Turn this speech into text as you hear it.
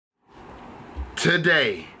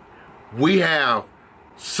today we have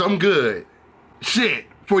some good shit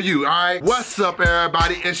for you, alright? What's up,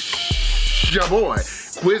 everybody? It's your boy,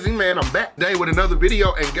 Quizzy, man. I'm back today with another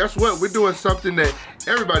video, and guess what? We're doing something that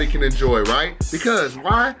everybody can enjoy, right? Because,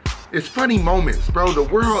 why? It's funny moments, bro. The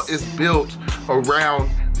world is built around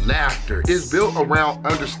laughter. It's built around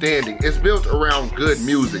understanding. It's built around good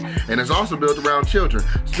music. And it's also built around children.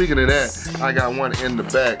 Speaking of that, I got one in the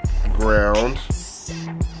background.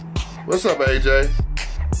 What's up, AJ?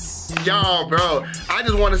 Y'all, bro, I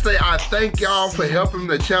just want to say I thank y'all for helping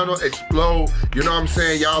the channel explode. You know what I'm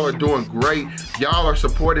saying? Y'all are doing great. Y'all are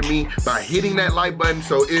supporting me by hitting that like button.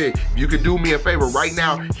 So if you could do me a favor right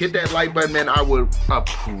now, hit that like button, man. I would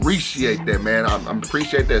appreciate that, man. I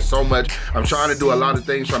appreciate that so much. I'm trying to do a lot of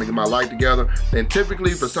things, trying to get my life together. And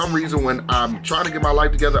typically, for some reason, when I'm trying to get my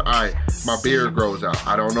life together, my beard grows out.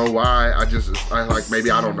 I don't know why. I like, maybe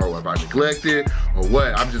I don't know if I neglect it or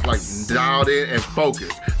what. I'm just like dialed in and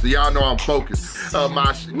focused. So y'all know I'm focused. You know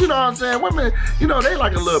what I'm saying? Women, you know, they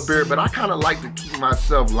like a little beard, but I kind of like to keep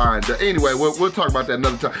myself lined up. Anyway, we'll talk about that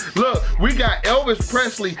another time. Look, we got Elvis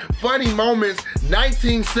Prestly, Funny Moments,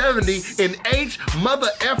 1970 in H mother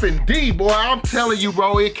effing D, boy. I'm telling you,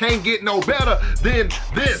 bro, it can't get no better than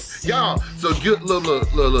this, y'all. So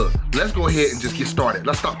look. Let's go ahead and just get started.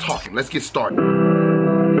 Let's stop talking. Let's get started.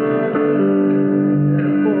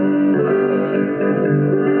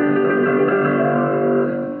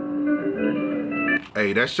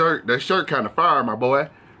 Hey, that shirt kind of fire, my boy.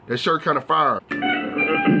 That shirt kind of fire.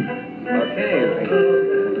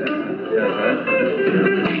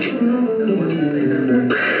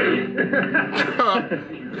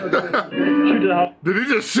 Did he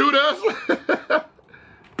just shoot us?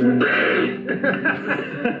 Shoot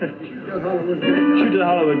the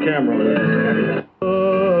Hollywood camera.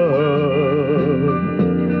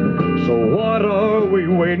 So what are we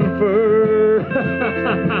waiting for?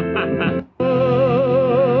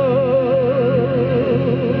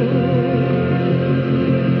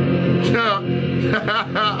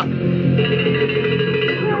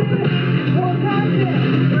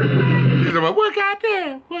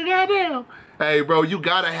 What goddamn? Hey, bro, you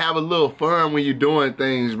gotta have a little fun when you're doing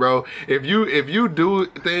things, bro. If you do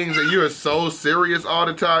things and you're so serious all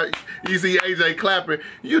the time, you see AJ clapping.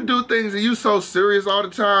 You do things and you so serious all the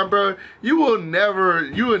time, bro. You will never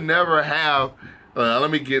have.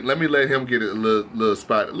 Let me let him get a little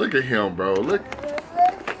spot. Look at him, bro. Look.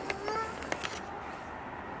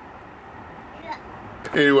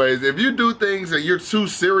 Anyways, if you do things and you're too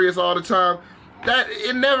serious all the time,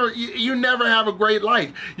 you never have a great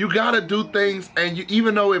life. You gotta do things, and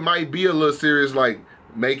even though it might be a little serious, like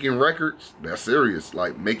making records, that's serious.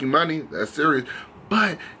 Like making money, that's serious.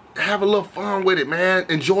 But have a little fun with it, man.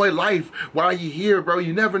 Enjoy life while you're here, bro.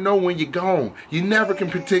 You never know when you're gone. You never can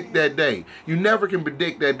predict that day. You never can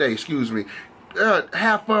predict that day, excuse me.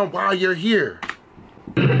 Have fun while you're here.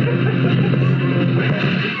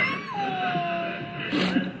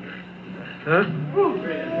 Huh?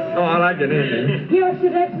 Oh, I like it, Andy. Yeah, so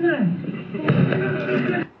that's nice.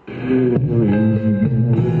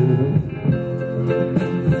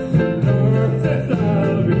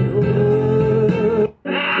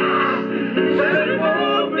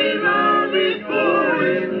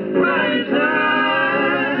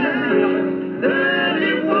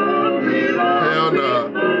 Hell no.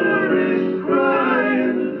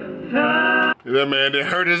 That man done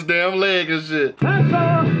hurt his damn leg and shit.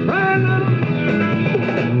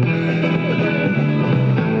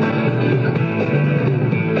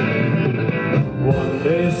 One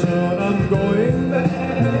day soon I'm going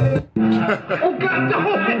back. Oh God, no!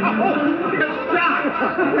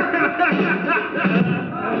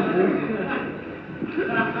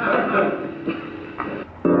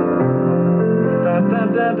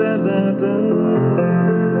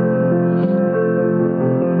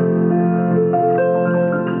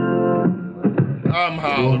 I'm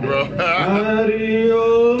hollering, bro.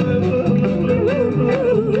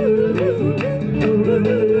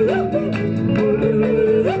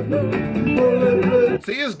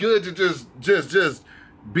 See, it's good to just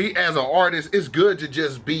be, as an artist, it's good to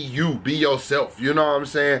just be you, be yourself, you know what I'm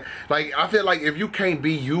saying? Like, I feel like if you can't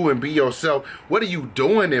be you and be yourself, what are you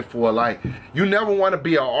doing it for? Like, you never want to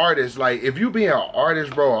be an artist. Like, if you be an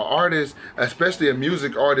artist, bro, an artist, especially a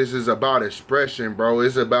music artist, is about expression, bro.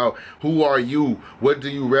 It's about who are you, what do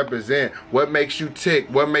you represent, what makes you tick,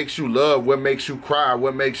 what makes you love, what makes you cry,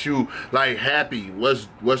 what makes you, like, happy,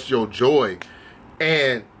 what's your joy.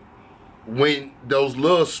 And when those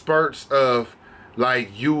little spurts of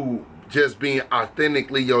like you just being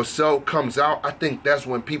authentically yourself comes out, I think that's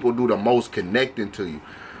when people do the most connecting to you.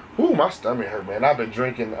 Ooh, my stomach hurt, man. I've been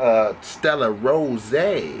drinking Stella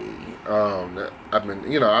Rosé. I've been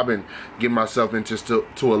getting myself into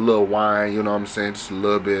to a little wine, you know what I'm saying? Just a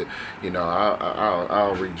little bit, you know. I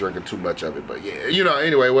don't really drinking too much of it, but yeah, you know.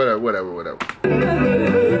 Anyway, whatever.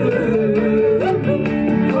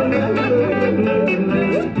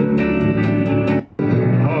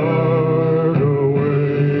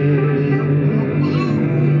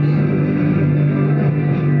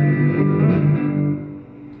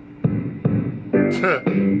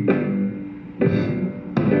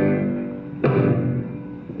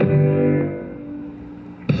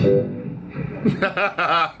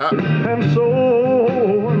 And so,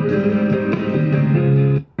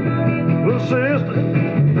 little sister,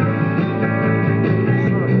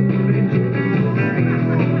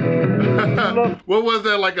 what was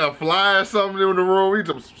that, like a fly or something in the room? He's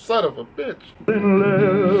a son of a bitch. been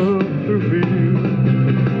left to feel.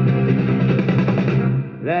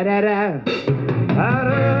 Da da da, da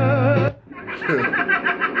da.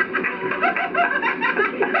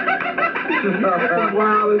 That's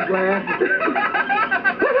wild as laugh.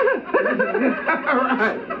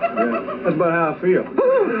 Alright. Yeah, that's about how I feel.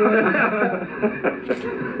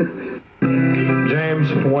 James,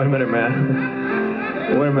 wait a minute, man.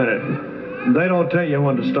 Wait a minute. They don't tell you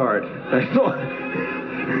when to start. They don't.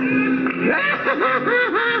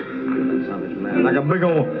 Like a big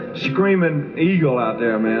old screaming eagle out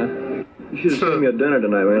there, man. You should have seen me at dinner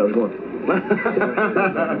tonight, man. I was going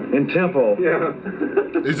in tempo. Yeah.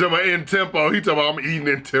 He's talking about in tempo. He talking about I'm eating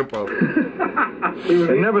in tempo.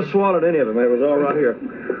 They never swallowed any of it, man. It was all right here.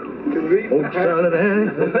 Oh, started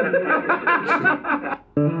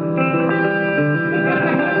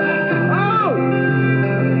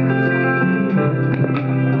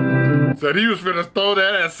So he was finna throw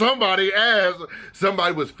that at somebody as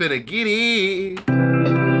somebody was finna get it.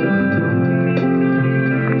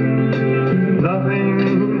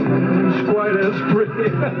 Nothing's quite as pretty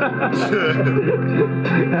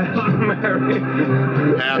as Mary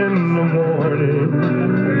in the morning.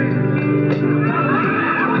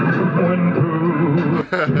 When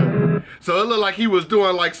So it looked like he was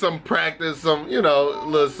doing like some practice, some, you know,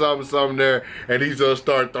 little something there, and he just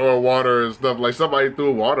started throwing water and stuff, like somebody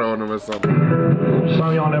threw water on him or something. some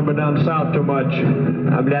of y'all never been down south too much. And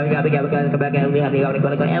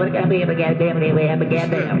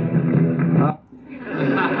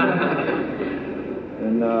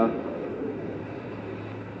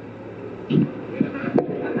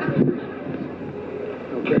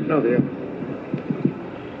okay, no, there.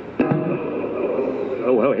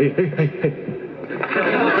 Oh, well, hey.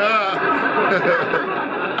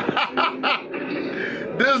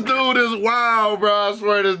 This dude is wild, bro. I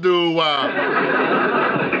swear this dude wild.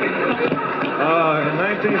 In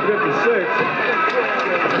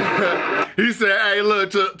 1956. He said, hey,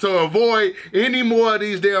 look, to avoid any more of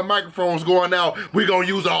these damn microphones going out, we gonna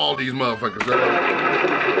use all these motherfuckers.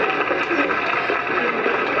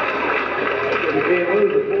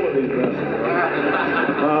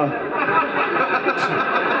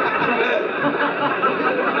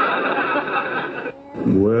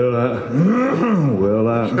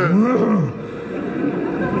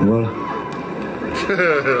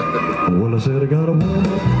 Well, I said I got a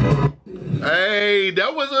woman. Hey,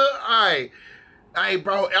 that was hey,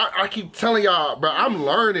 bro, I keep telling y'all, bro, I'm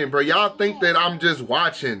learning, bro. Y'all think that I'm just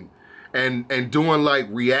watching and doing like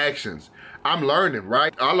reactions. I'm learning,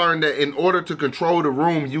 right? I learned that in order to control the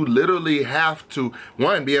room, you literally have to,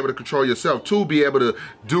 1, be able to control yourself, 2, be able to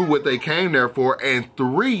do what they came there for, and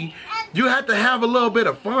 3, you have to have a little bit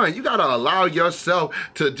of fun. You gotta allow yourself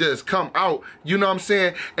to just come out, you know what I'm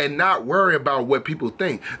saying, and not worry about what people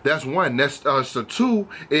think. That's 1. That's so 2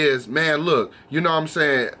 is, man, look, you know what I'm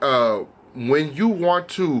saying, when you want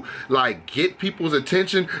to like get people's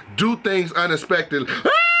attention, do things unexpectedly.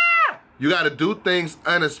 You got to do things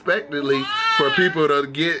unexpectedly for people to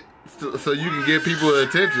get, so you can get people's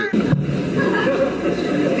attention.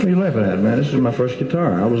 What are you laughing at, man? This is my first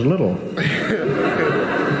guitar. I was little.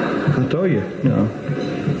 I told you, you know.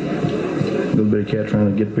 Little bitty cat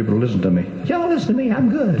trying to get people to listen to me. Y'all listen to me. I'm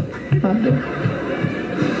good. I'm good.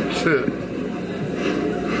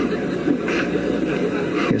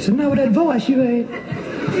 You said, no, with that voice you ain't.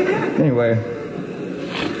 Anyway.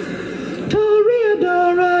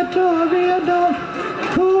 Toreador,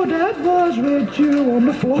 who that was with you on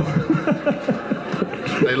the floor.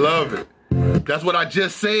 They love it. That's what I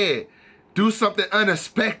just said. Do something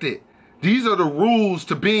unexpected. These are the rules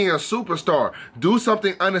to being a superstar. Do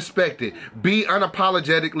something unexpected. Be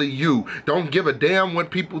unapologetically you. Don't give a damn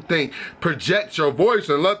what people think. Project your voice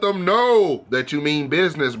and let them know that you mean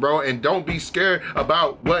business, bro. And don't be scared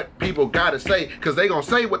about what people gotta say, because they gonna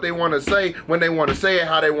say what they wanna say when they wanna say it,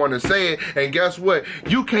 how they wanna say it. And guess what?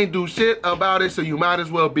 You can't do shit about it, so you might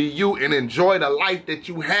as well be you and enjoy the life that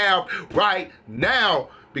you have right now,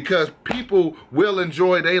 because people will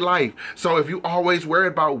enjoy their life. So if you always worry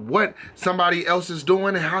about what somebody else is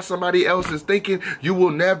doing and how somebody else is thinking, you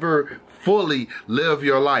will never fully live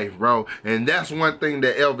your life, bro. And that's one thing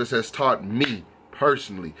that Elvis has taught me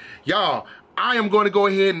personally. Y'all, I am going to go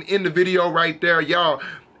ahead and end the video right there. Y'all,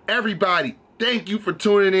 everybody, thank you for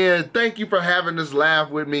tuning in. Thank you for having this laugh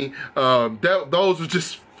with me. Those are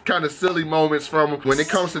just kind of silly moments from when it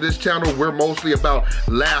comes to this channel. We're mostly about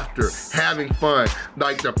laughter, having fun.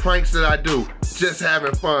 Like the pranks that I do, just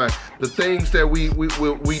having fun. The things that we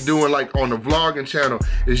doing like on the vlogging channel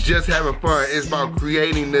is just having fun. It's about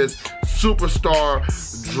creating this superstar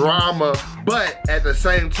drama, but at the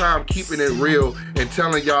same time keeping it real and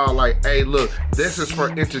telling y'all like, hey, look, this is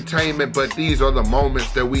for entertainment, but these are the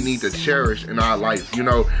moments that we need to cherish in our life. You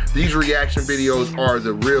know, these reaction videos are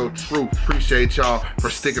the real truth. Appreciate y'all for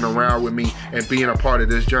sticking around with me and being a part of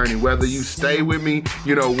this journey. Whether you stay with me,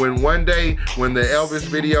 you know, when one day when the Elvis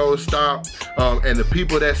videos stop, and the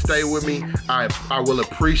people that stay with me, I will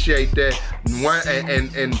appreciate that.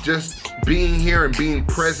 And just being here and being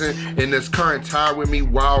present in this current time with me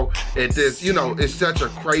while at this, you know, it's such a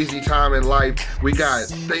crazy time in life. We got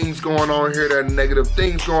things going on here that are negative,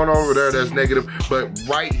 things going on over there that's negative, but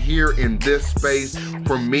right here in this space,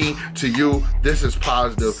 from me to you, this is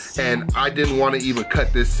positive. And I didn't want to even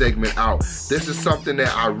cut this segment out. This is something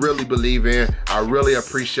that I really believe in. I really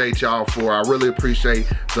appreciate y'all for. I really appreciate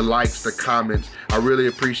the likes, the comments. I really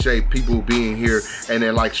appreciate people being here and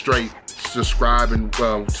then like straight subscribing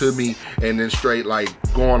to me and then straight like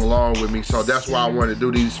going along with me. So that's why I want to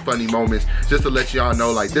do these funny moments, just to let y'all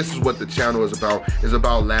know like this is what the channel is about. It's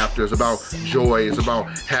about laughter, it's about joy, it's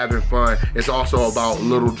about having fun. It's also about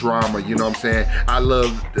little drama, you know what I'm saying? I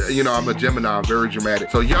love, you know, I'm a Gemini, I'm very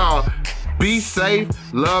dramatic. So y'all be safe,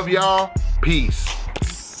 love y'all, peace.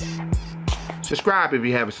 Subscribe if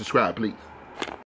you haven't subscribed, please.